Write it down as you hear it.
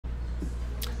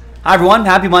Hi everyone,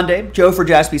 happy Monday. Joe for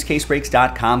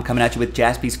JaspysCaseBreaks.com coming at you with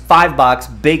Jaspy's 5-box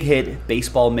big hit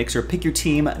baseball mixer. Pick your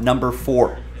team number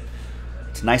 4.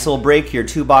 It's a nice little break here.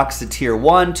 2 boxes of Tier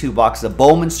 1, 2 boxes of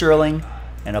Bowman Sterling,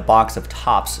 and a box of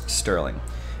Topps Sterling.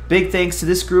 Big thanks to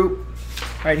this group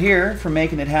right here for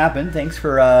making it happen. Thanks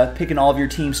for picking all of your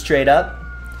teams straight up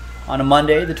on a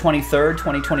Monday, the 23rd,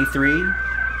 2023.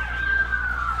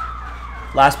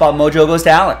 Last spot mojo goes to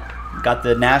Allen. Got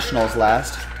the Nationals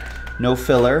last. No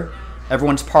filler.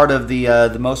 Everyone's part of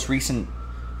the most recent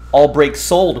All Breaks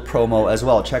Sold promo as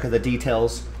well. Check out the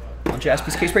details on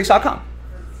JaspysCaseBreaks.com.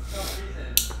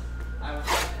 All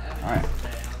right,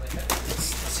 let's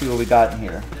see what we got in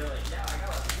here.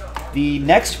 The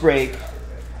next break,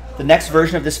 the next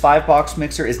version of this 5-box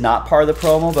mixer is not part of the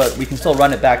promo, but we can still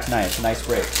run it back tonight. It's a nice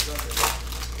break.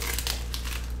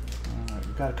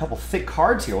 We've got a couple thick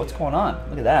cards here. What's going on?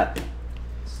 Look at that.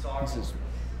 This is...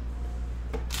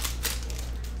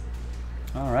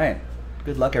 All right.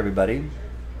 Good luck, everybody.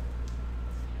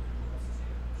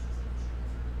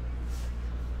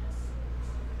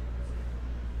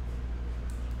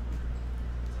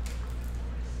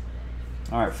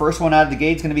 All right, first one out of the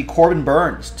gate is going to be Corbin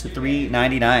Burns to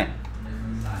 $3.99.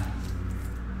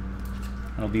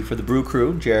 That'll be for the Brew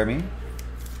Crew, Jeremy.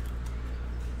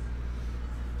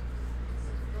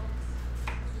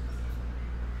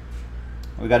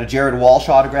 We got a Jared Walsh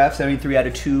autograph, 73 out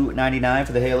of $2.99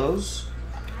 for the Halos.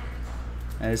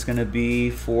 And it's going to be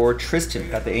for Tristan.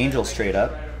 Got the Angels straight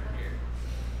up.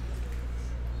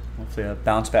 Hopefully a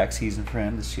bounce back season for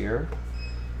him this year.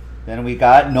 Then we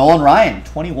got Nolan Ryan,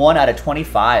 21 out of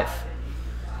 25.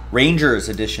 Rangers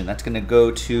edition. That's going to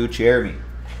go to Jeremy.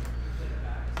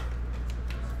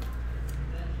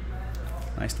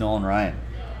 Nice Nolan Ryan.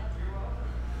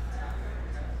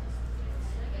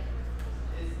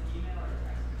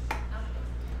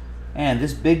 And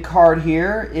this big card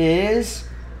here is,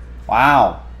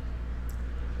 wow,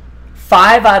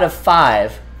 5 out of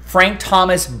 5. Frank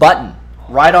Thomas button,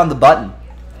 right on the button.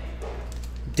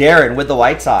 Darren with the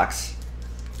White Sox.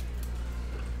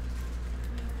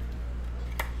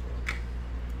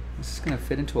 Is this going to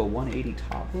fit into a 180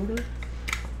 top loader?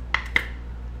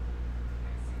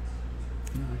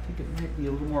 No, I think it might be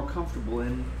a little more comfortable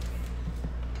in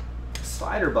the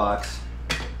slider box.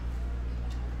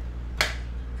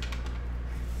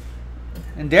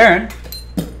 And Darren,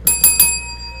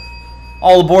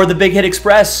 all aboard the Big Hit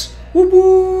Express. Whoop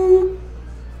whoop.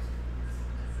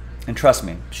 And trust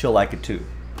me, she'll like it too.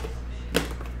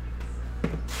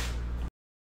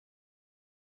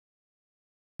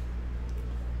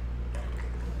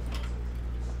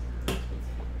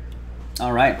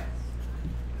 All right.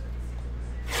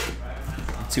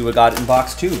 Let's see what we got in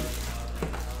box 2.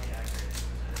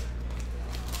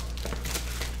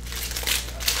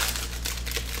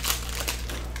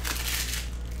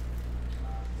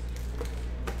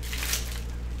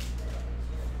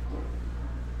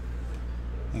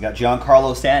 We got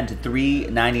Giancarlo Stanton to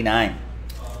 $3.99.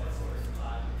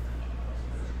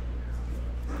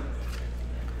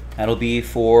 That'll be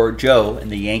for Joe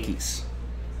and the Yankees.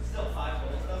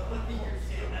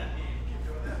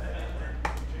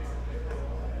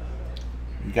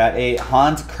 We got a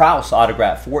Hans Kraus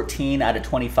autograph, 14 out of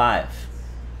 25.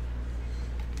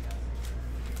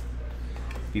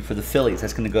 Be for the Phillies.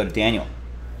 That's going to go to Daniel.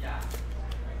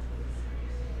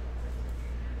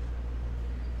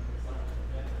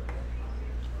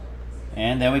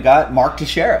 And then we got Mark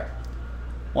Teixeira,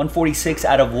 146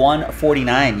 out of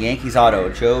 149. Yankees auto,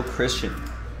 Joe Christian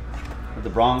with the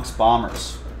Bronx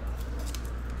Bombers.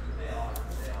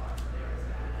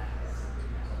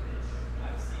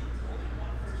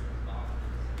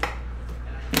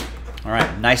 All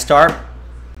right, nice start.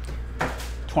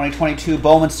 2022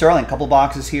 Bowman Sterling, couple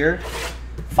boxes here.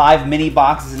 5 mini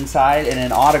boxes inside and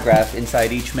an autograph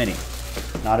inside each mini.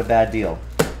 Not a bad deal.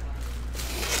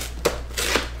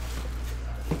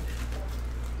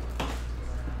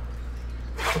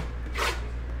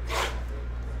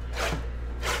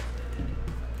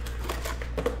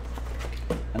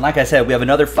 And like I said, we have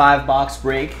another 5-box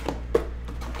break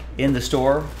in the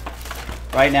store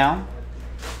right now.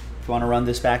 If you want to run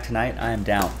this back tonight, I am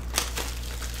down.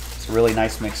 It's a really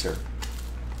nice mixer,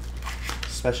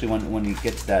 especially when you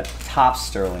get to that Topps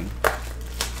Sterling.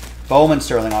 Bowman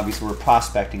Sterling, obviously, we're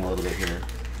prospecting a little bit here.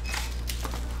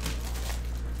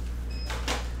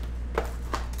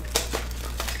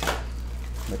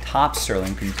 The Topps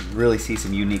Sterling, you can really see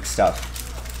some unique stuff.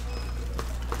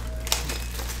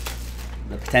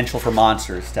 The potential for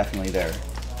monsters is definitely there.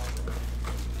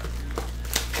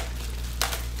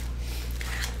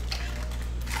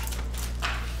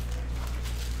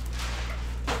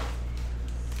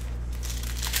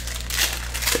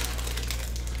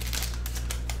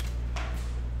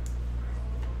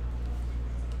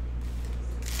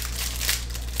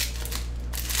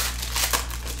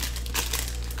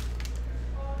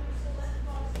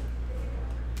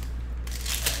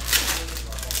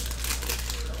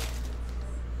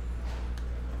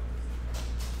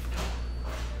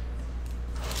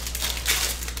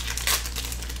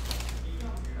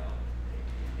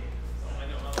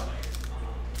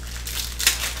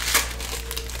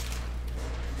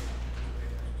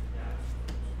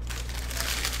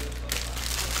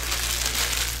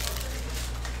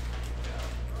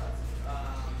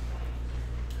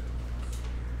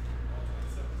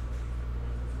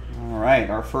 right,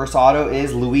 our first auto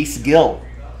is Luis Gil.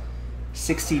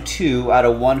 62 out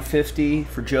of 150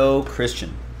 for Joe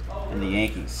Christian and the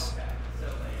Yankees.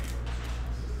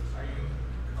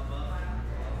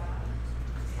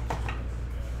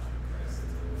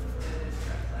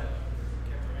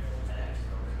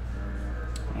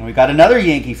 And we got another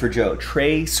Yankee for Joe,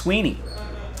 Trey Sweeney.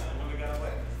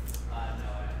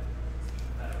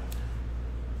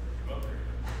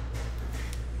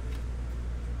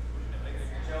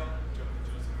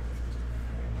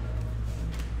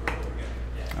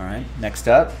 All right, next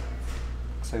up,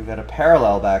 looks like we've got a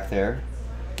parallel back there.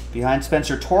 Behind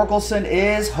Spencer Torkelson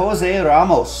is Jose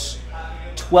Ramos.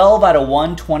 12 out of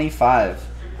 125.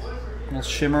 Little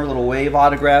shimmer, little wave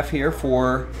autograph here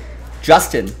for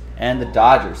Justin and the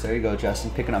Dodgers. There you go,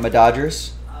 Justin, picking up my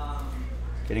Dodgers.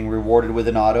 Getting rewarded with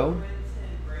an auto.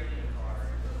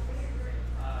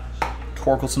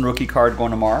 Torkelson rookie card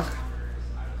going to Mark.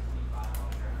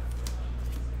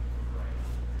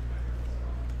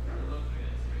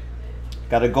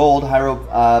 Got a gold Jairo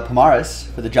Pomares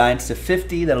for the Giants to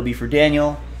 50. That'll be for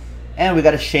Daniel. And we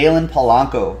got a Shailen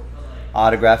Polanco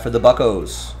autograph for the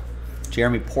Buccos.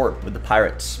 Jeremy Port with the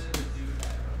Pirates.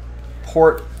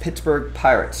 Port, Pittsburgh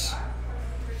Pirates.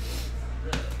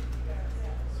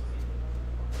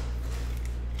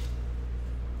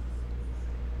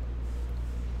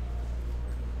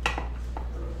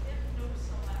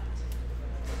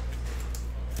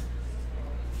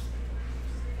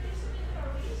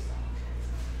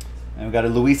 And we got a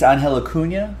Luis Angel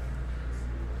Acuna,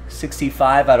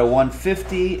 65 out of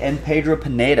 150, and Pedro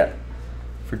Pineda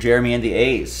for Jeremy and the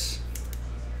A's.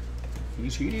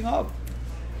 He's heating up.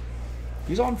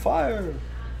 He's on fire.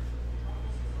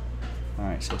 All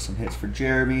right, so some hits for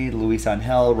Jeremy, Luis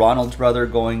Angel, Ronald's brother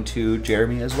going to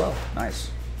Jeremy as well. Nice.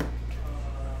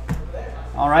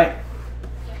 All right.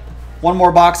 One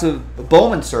more box of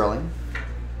Bowman Sterling.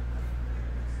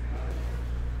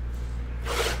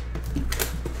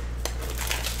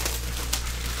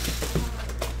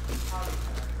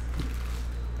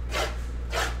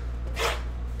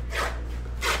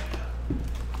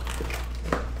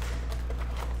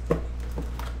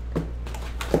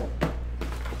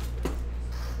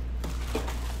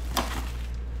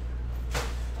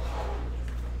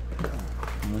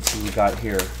 Let's see what we got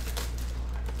here.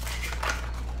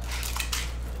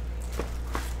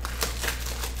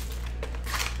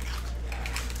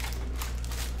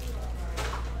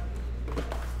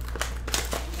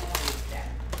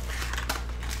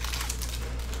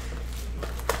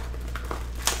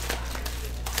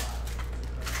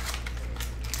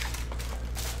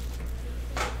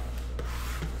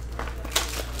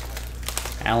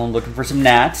 Alan looking for some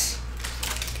Nats.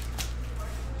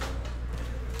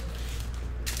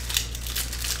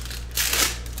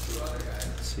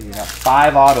 So you got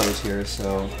 5 autos here,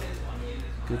 so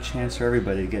good chance for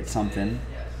everybody to get something.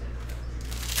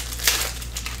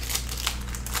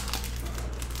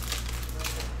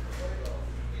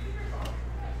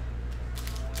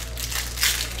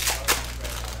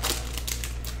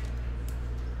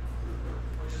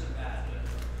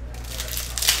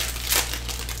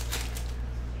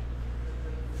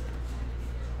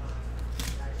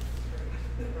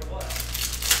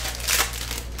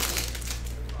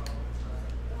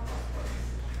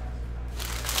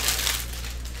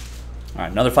 All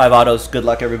right, another 5 autos. Good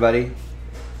luck, everybody.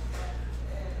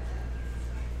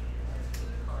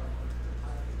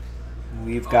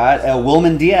 We've got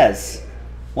Wilman Diaz,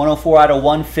 104 out of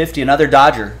 150, another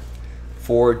Dodger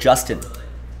for Justin. I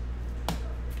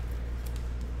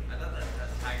thought that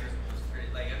Tigers was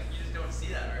pretty, like, you just don't see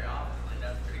that very often. Like,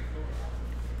 that's pretty cool.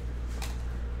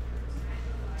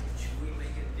 Should we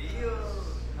make a deal?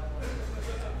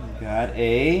 We've got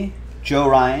a Joe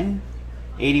Ryan,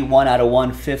 81 out of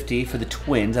 150 for the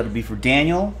Twins. That'll be for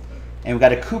Daniel. And we've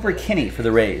got a Cooper Kinney for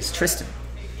the Rays, Tristan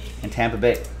in Tampa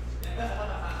Bay.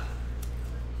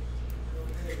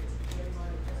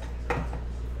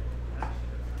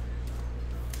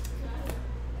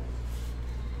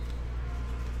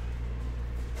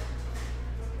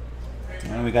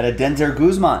 And we got a Denzer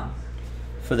Guzman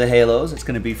for the Halos. It's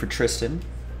going to be for Tristan.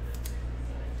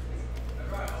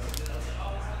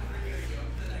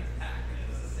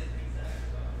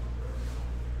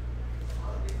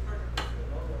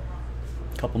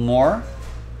 Couple more.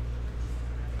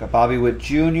 Got Bobby Witt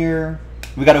Jr.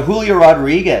 We got a Julio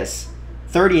Rodriguez,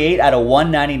 38 out of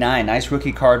 199. Nice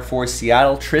rookie card for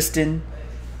Seattle, Tristan.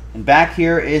 And back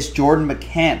here is Jordan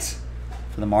McCants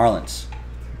for the Marlins.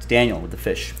 It's Daniel with the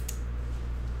fish.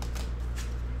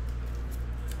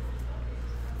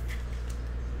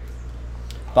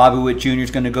 Bobby Witt Jr.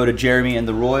 is going to go to Jeremy and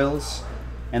the Royals.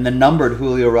 And the numbered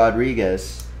Julio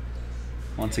Rodriguez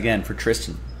Once again for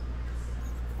Tristan.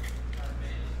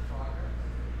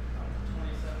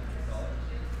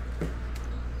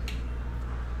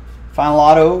 Final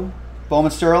auto,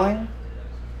 Bowman Sterling.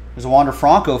 There's a Wander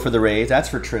Franco for the Rays. That's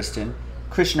for Tristan.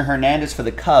 Christian Hernandez for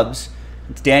the Cubs.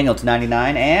 It's Daniel to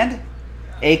 99. And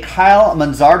a Kyle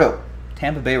Manzardo,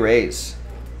 Tampa Bay Rays.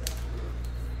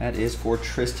 That is for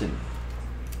Tristan.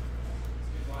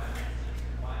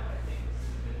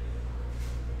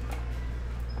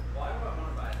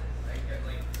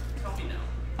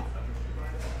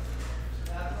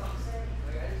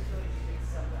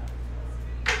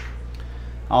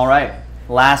 All right,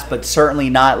 last but certainly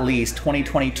not least,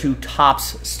 2022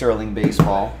 Topps Sterling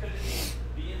Baseball.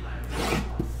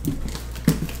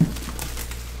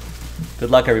 Good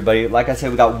luck, everybody. Like I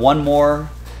said, we got one more.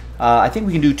 I think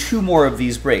we can do 2 more of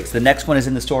these breaks. The next one is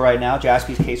in the store right now,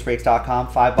 JaspysCaseBreaks.com,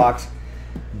 5-box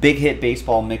Big Hit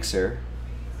Baseball Mixer.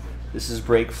 This is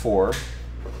break 4.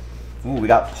 Ooh, we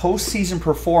got postseason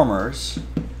performers,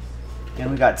 and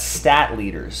we got stat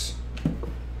leaders.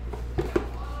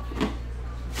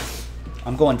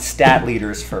 I'm going stat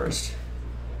leaders first.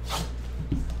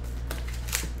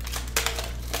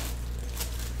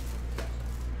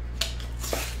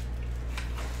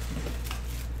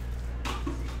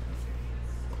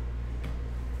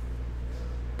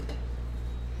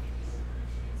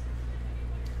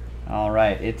 All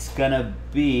right, it's gonna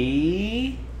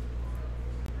be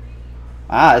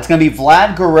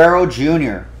Vlad Guerrero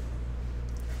Jr.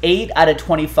 8 out of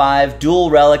 25,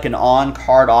 dual relic and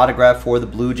on-card autograph for the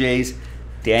Blue Jays.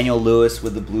 Daniel Lewis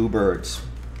with the Bluebirds,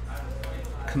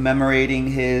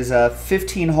 commemorating his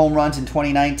 15 home runs in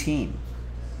 2019.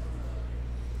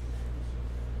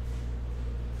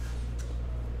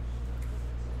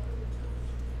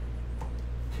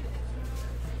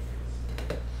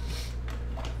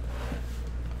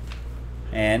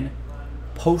 And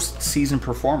postseason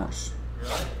performers.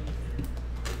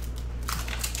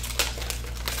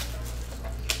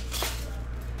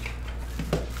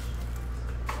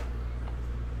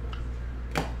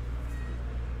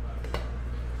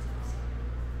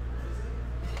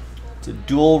 It's a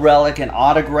dual relic and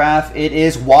autograph. It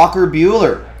is Walker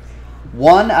Buehler.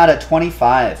 1 out of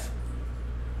 25.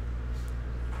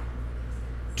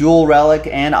 Dual relic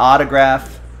and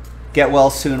autograph. Get well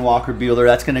soon, Walker Buehler.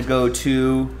 That's going to go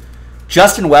to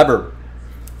Justin Weber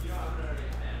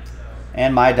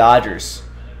and my Dodgers.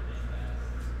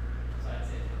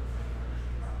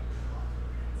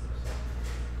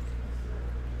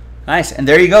 Nice. And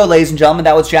there you go, ladies and gentlemen.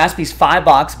 That was Jaspy's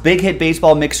 5-box Big Hit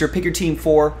Baseball Mixer. Pick your team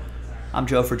 4. I'm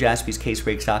Joe for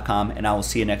JaspysCaseBreaks.com, and I will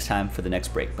see you next time for the next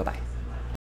break. Bye-bye.